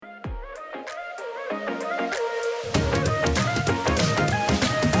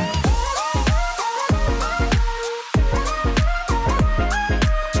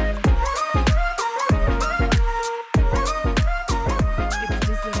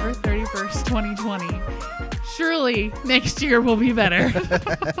2020. Surely next year will be better.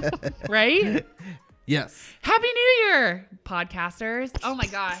 Right? Yes. Happy New Year, podcasters. Oh my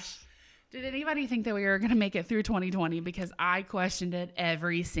gosh. Did anybody think that we were going to make it through 2020? Because I questioned it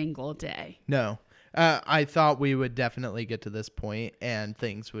every single day. No. I thought we would definitely get to this point and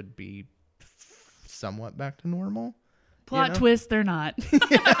things would be somewhat back to normal. Plot twist, they're not.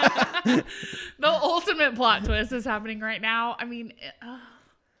 The ultimate plot twist is happening right now. I mean,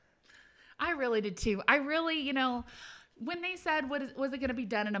 I really did too. I really, when they said, was it going to be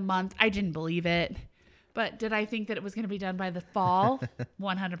done in a month? I didn't believe it. But did I think that it was going to be done by the fall?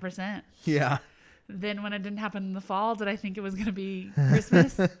 100%. Yeah. Then when it didn't happen in the fall, did I think it was going to be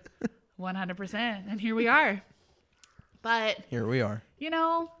Christmas? 100%. And here we are. But, here we are.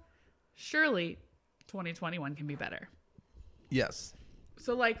 Surely 2021 can be better. Yes.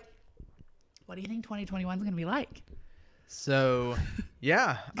 So, what do you think 2021 is going to be like? So,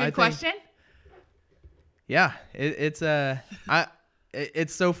 yeah. Good question. Yeah. It's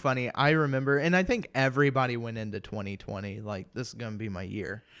so funny. I remember, and I think everybody went into 2020 like, this is going to be my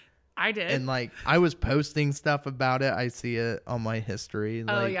year. I did. And I was posting stuff about it. I see it on my history.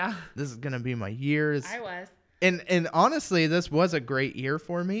 Oh, yeah. This is going to be my years. I was. And honestly, this was a great year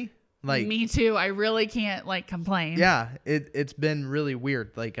for me. Me too. I really can't complain. Yeah, it's been really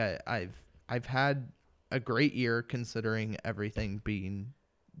weird. I've had a great year considering everything being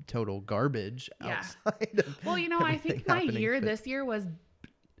total garbage outside of I think my year this year was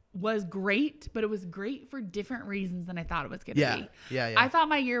great, but it was great for different reasons than I thought it was going to be. Yeah. I thought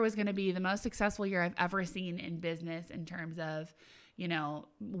my year was going to be the most successful year I've ever seen in business in terms of,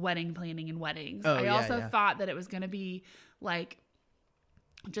 wedding planning and weddings. I also thought that it was going to be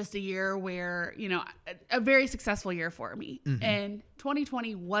just a year where, a very successful year for me. Mm-hmm. And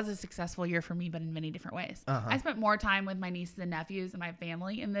 2020 was a successful year for me, but in many different ways. Uh-huh. I spent more time with my nieces and nephews and my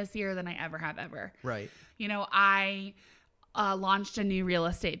family in this year than I ever have ever. Right. I launched a new real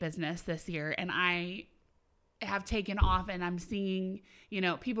estate business this year, and I have taken off, and I'm seeing,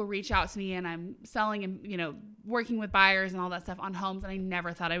 people reach out to me, and I'm selling and, working with buyers and all that stuff on homes. And I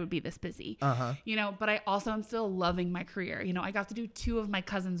never thought I would be this busy, but I also am still loving my career. I got to do 2 of my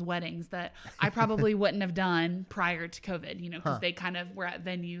cousins' weddings that I probably wouldn't have done prior to COVID, because they kind of were at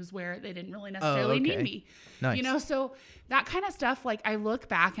venues where they didn't really necessarily need me, Nice. So that kind of stuff, I look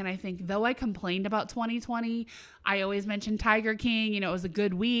back and I think, though I complained about 2020, I always mentioned Tiger King, it was a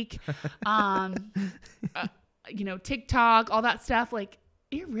good week. TikTok, all that stuff,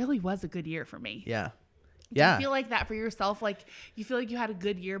 it really was a good year for me. Yeah. Do you feel like that for yourself? You feel like you had a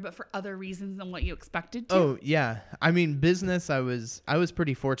good year, but for other reasons than what you expected to? Oh, yeah. I mean, business, I was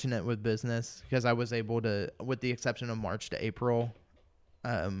pretty fortunate with business because I was able to, with the exception of March to April,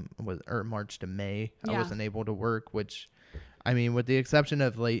 or March to May, I wasn't able to work, which, I mean, with the exception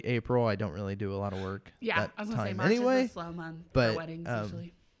of late April, I don't really do a lot of work. Yeah, I was going to say March is a slow month for weddings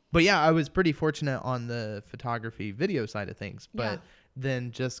usually. But yeah, I was pretty fortunate on the photography video side of things. But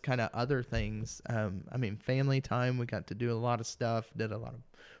then just kind of other things. Family time, we got to do a lot of stuff, did a lot of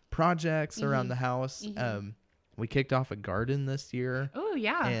projects around the house. Mm-hmm. We kicked off a garden this year. Oh,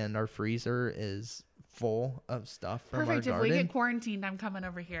 yeah. And our freezer is full of stuff from our garden. If we get quarantined, I'm coming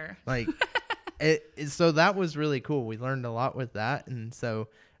over here. So that was really cool. We learned a lot with that. And so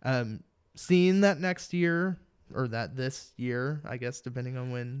seeing that next year, or that this year, I guess, depending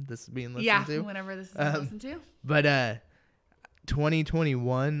on when this is being listened to. Yeah, whenever this is being listened to. But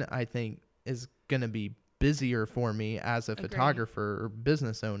 2021, I think, is going to be busier for me as a photographer or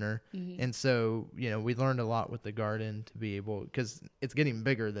business owner. Mm-hmm. And so, we learned a lot with the garden to be able, because it's getting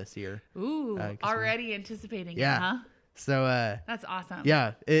bigger this year. Ooh, already anticipating it, huh? So that's awesome.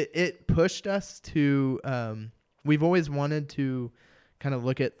 Yeah, it pushed us to, we've always wanted to kind of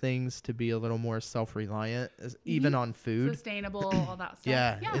look at things to be a little more self-reliant, even on food. Sustainable, all that stuff.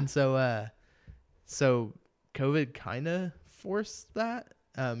 Yeah. And so COVID kind of forced that,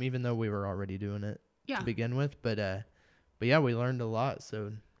 even though we were already doing it to begin with. But yeah, we learned a lot.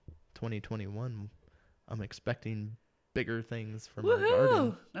 So 2021, I'm expecting bigger things from our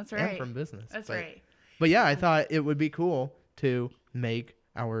garden. That's right. And from business. That's right. But yeah, I thought it would be cool to make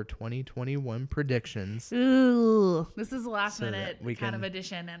our 2021 predictions. Ooh, this is a last minute kind of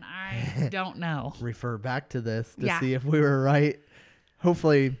edition, and I don't know. Refer back to this to see if we were right.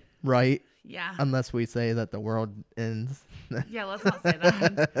 Hopefully right. Yeah. Unless we say that the world ends. Yeah, let's not say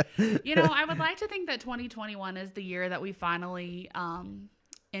that. I would like to think that 2021 is the year that we finally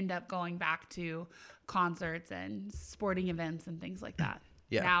end up going back to concerts and sporting events and things like that.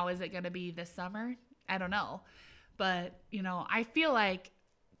 Yeah. Now, is it going to be this summer? I don't know. But, I feel like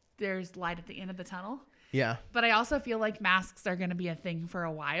there's light at the end of the tunnel. Yeah. But I also feel like masks are going to be a thing for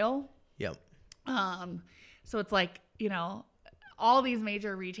a while. Yep. So it's like, you know, all these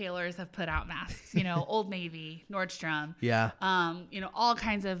major retailers have put out masks, you know, Old Navy, Nordstrom, you know, all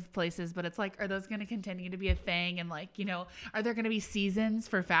kinds of places. But it's like, are those going to continue to be a thing? And like, you know, are there going to be seasons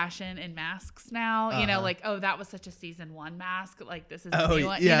for fashion and masks now? You know, like, oh, that was such a season 1 mask. Like this is a new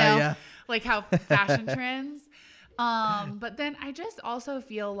one, you know, like how fashion trends. But then I just also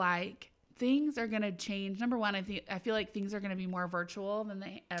feel like things are going to change. Number one, I feel like things are going to be more virtual than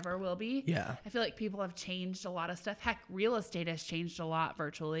they ever will be. Yeah. I feel like people have changed a lot of stuff. Heck, real estate has changed a lot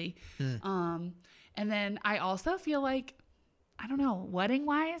virtually. And then I also feel like, I don't know, wedding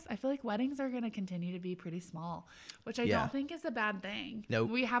wise, I feel like weddings are going to continue to be pretty small, which I don't think is a bad thing. Nope.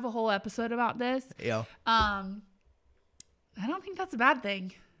 We have a whole episode about this. Yeah. I don't think that's a bad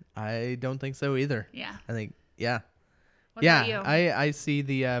thing. I don't think so either. Yeah. I think, yeah. What about you? I see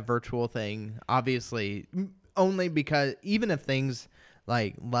the virtual thing, obviously, only because even if things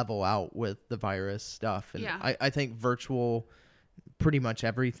like level out with the virus stuff, and I think virtual, pretty much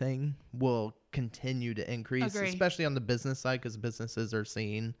everything will continue to increase, especially on the business side, because businesses are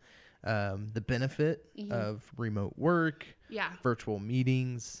seeing the benefit of remote work, virtual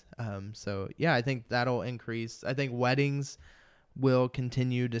meetings. So, yeah, I think that'll increase. I think weddings will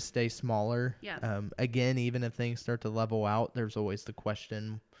continue to stay smaller. Again, even if things start to level out, there's always the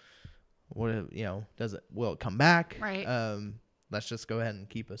question, what, you know, will it come back? Right. Let's just go ahead and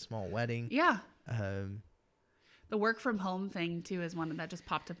keep a small wedding. Yeah. The work from home thing too is one that just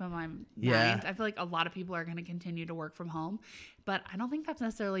popped up in my mind. I feel like a lot of people are going to continue to work from home, but I don't think that's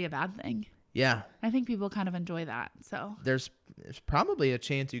necessarily a bad thing. Yeah. I think people kind of enjoy that. So there's probably a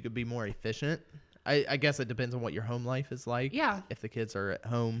chance you could be more efficient. I guess it depends on what your home life is like. Yeah. If the kids are at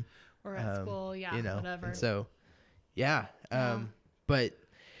home or at school, you know, whatever. And so, but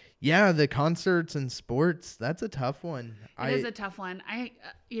yeah, the concerts and sports, that's a tough one. It is a tough one.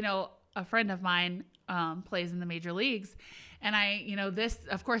 You know, a friend of mine plays in the major leagues, and this,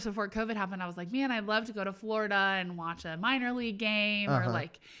 of course, before COVID happened, I was like, man, I'd love to go to Florida and watch a minor league game or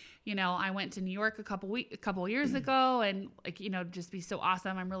like, you know, I went to New York a couple years ago, and like, you know, just be so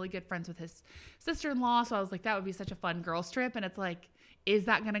awesome. I'm really good friends with his sister-in-law, so I was like, that would be such a fun girls trip. And it's like, is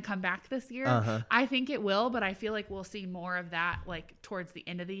that going to come back this year? I think it will, but I feel like we'll see more of that like towards the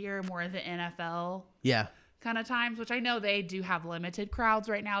end of the year, more of the NFL kind of times, which I know they do have limited crowds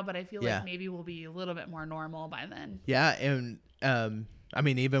right now, but I feel like maybe we'll be a little bit more normal by then. Yeah, and I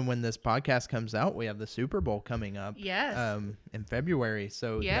mean, even when this podcast comes out, we have the Super Bowl coming up. Yes. In February.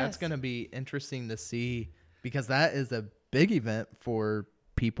 So that's going to be interesting to see, because that is a big event for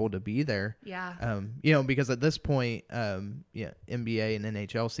people to be there. Yeah. You know, because at this point, NBA and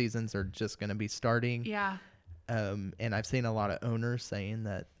NHL seasons are just going to be starting. Yeah. And I've seen a lot of owners saying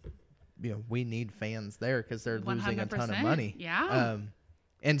that, you know, we need fans there because they're losing a ton of money. Yeah.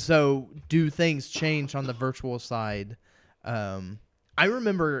 And so do things change on the virtual side? I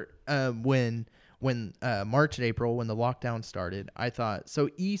remember when March and April, when the lockdown started, I thought, so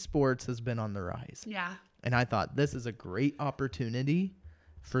esports has been on the rise. Yeah. And I thought this is a great opportunity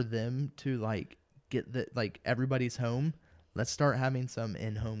for them to like get everybody's home. Let's start having some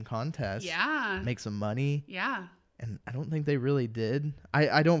in-home contests. Yeah. Make some money. Yeah. And I don't think they really did.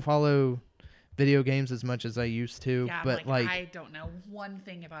 I don't follow video games as much as I used to. Yeah, but I don't know one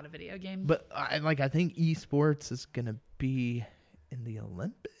thing about a video game. But I think esports is gonna be in the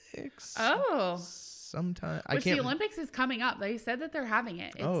Olympics. Oh, sometime. Which the Olympics is coming up. They said that they're having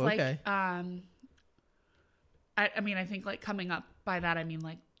it. It's okay. I mean, I think like coming up, by that I mean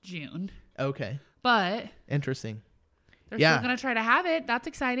like June. Okay. But interesting. They're still going to try to have it. That's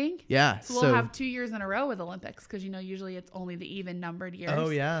exciting. Yeah. So we'll have 2 years in a row with Olympics, because, you know, usually it's only the even numbered years. Oh,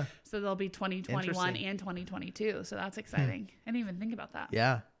 yeah. So there'll be 2021 and 2022. So that's exciting. I didn't even think about that.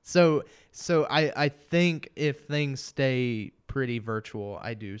 Yeah. So I think if things stay pretty virtual,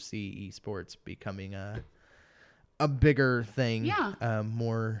 I do see esports becoming a bigger thing. Yeah.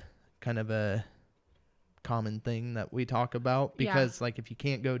 More kind of a common thing that we talk about, because like if you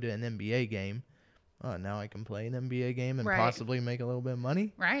can't go to an NBA game, now I can play an NBA game and possibly make a little bit of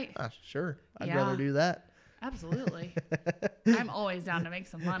money. Right. Sure. I'd rather do that. Absolutely. I'm always down to make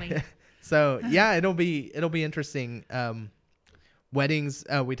some money. So yeah, it'll be interesting. Weddings,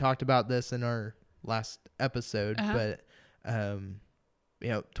 we talked about this in our last episode, but you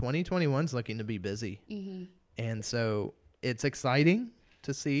know, 2021 is looking to be busy. Mm-hmm. And so it's exciting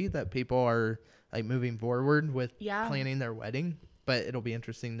to see that people are like moving forward with planning their wedding, but it'll be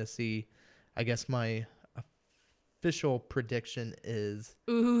interesting to see. I guess my official prediction is,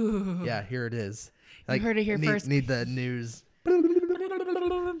 here it is. Like, you heard it here first. Need the news.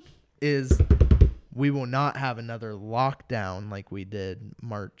 Is we will not have another lockdown like we did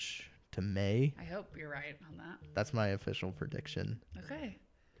March to May. I hope you're right on that. That's my official prediction. Okay.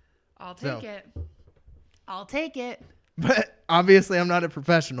 I'll take it. I'll take it. But obviously I'm not a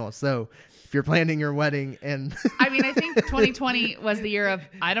professional, so if you're planning your wedding and I mean, I think 2020 was the year of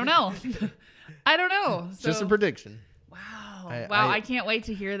I don't know. I don't know. So, just a prediction. Wow. I can't wait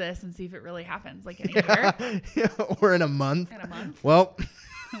to hear this and see if it really happens like in a year. Or in a month. Well,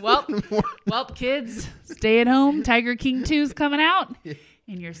 kids, stay at home. Tiger King 2's coming out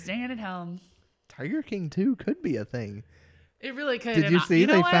and you're staying at home. Tiger King 2 could be a thing. It really could. Did you see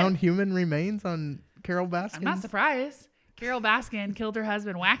they found human remains on Carol Baskin? I'm not surprised. Carol Baskin killed her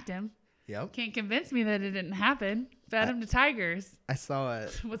husband, whacked him. Yep. Can't convince me that it didn't happen. Fed him to tigers. I saw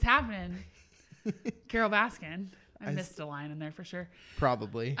it. What's happening? Carol Baskin. I missed a line in there for sure.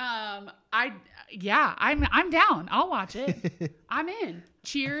 Probably. I'm down. I'll watch it. I'm in.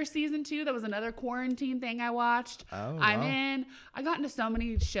 Cheers season 2. That was another quarantine thing I watched. Oh, I'm in. I got into so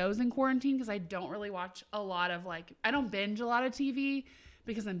many shows in quarantine because I don't really watch a lot of I don't binge a lot of TV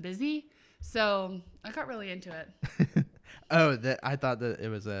because I'm busy. So I got really into it. I thought that it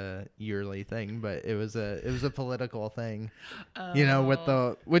was a yearly thing, but it was a political thing.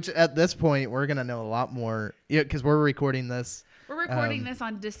 Which at this point we're gonna know a lot more. Yeah, because we're recording this. We're recording this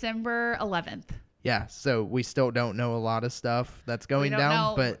on December 11th. Yeah, so we still don't know a lot of stuff that's going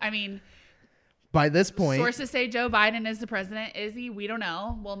down. But I mean, by this point, sources say Joe Biden is the president. Is he? We don't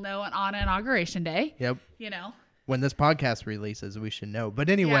know. We'll know on Inauguration Day. Yep. When this podcast releases, we should know. But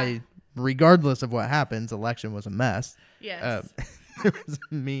anyway, regardless of what happens, election was a mess. Yes. There was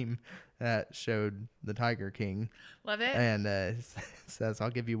a meme that showed the Tiger King. Love it. And it says, I'll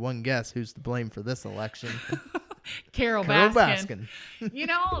give you one guess who's to blame for this election. Carol Baskin.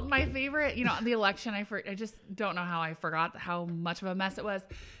 My favorite, the election, I just don't know how I forgot how much of a mess it was.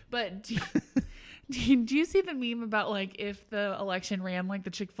 But do you see the meme about if the election ran like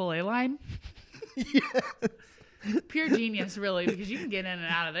the Chick-fil-A line? Yes. Pure genius, really, because you can get in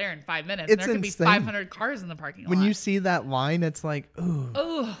and out of there in 5 minutes. There could be 500 cars in the parking lot. When you see that line, it's like,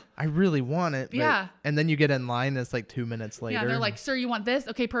 ooh, I really want it. But, yeah. And then you get in line, it's like 2 minutes later. Yeah, they're like, sir, you want this?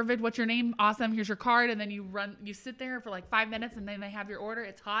 Okay, perfect. What's your name? Awesome. Here's your card. And then you sit there for 5 minutes, and then they have your order.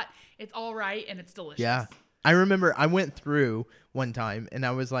 It's hot. It's all right, and it's delicious. Yeah. I remember I went through one time, and I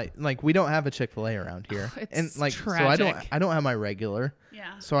was like we don't have a Chick-fil-A around here. It's and tragic. So I don't have my regular.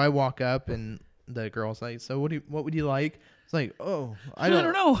 Yeah. So I walk up and the girl's like, so what would you like? It's like, I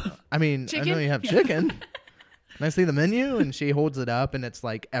don't know. I mean, chicken? I know you have chicken. And I see the menu and she holds it up and it's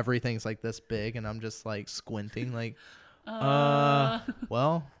everything's this big and I'm just squinting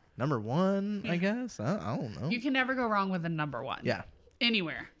well, number one, I guess. I don't know. You can never go wrong with the number one. Yeah.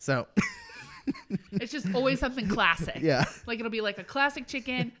 Anywhere. So it's just always something classic. Yeah. It'll be a classic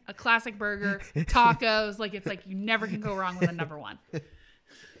chicken, a classic burger, tacos. It's you never can go wrong with a number one.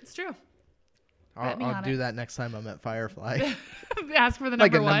 It's true. I'll do that next time I'm at Firefly. Ask for the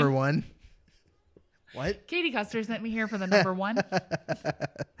number one. Number one. What? Katie Custer sent me here for the number one.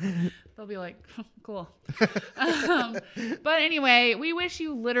 They'll be like, cool. But anyway, we wish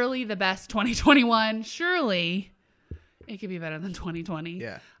you literally the best 2021. Surely it could be better than 2020.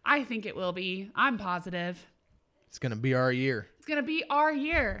 Yeah. I think it will be. I'm positive. It's going to be our year. It's going to be our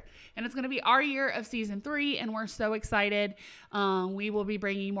year. And it's going to be our year of season 3. And we're so excited. We will be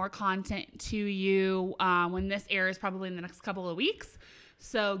bringing more content to you when this airs, probably in the next couple of weeks.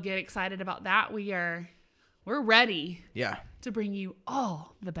 So get excited about that. We're ready. Yeah. To bring you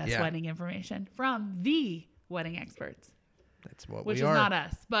all the best wedding information from the wedding experts. That's what we are. Which is not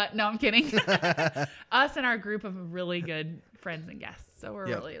us. But no, I'm kidding. Us and our group of really good friends and guests. So we're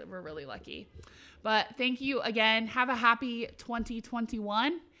really lucky. But thank you again. Have a happy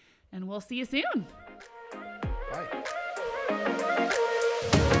 2021, and we'll see you soon. Bye.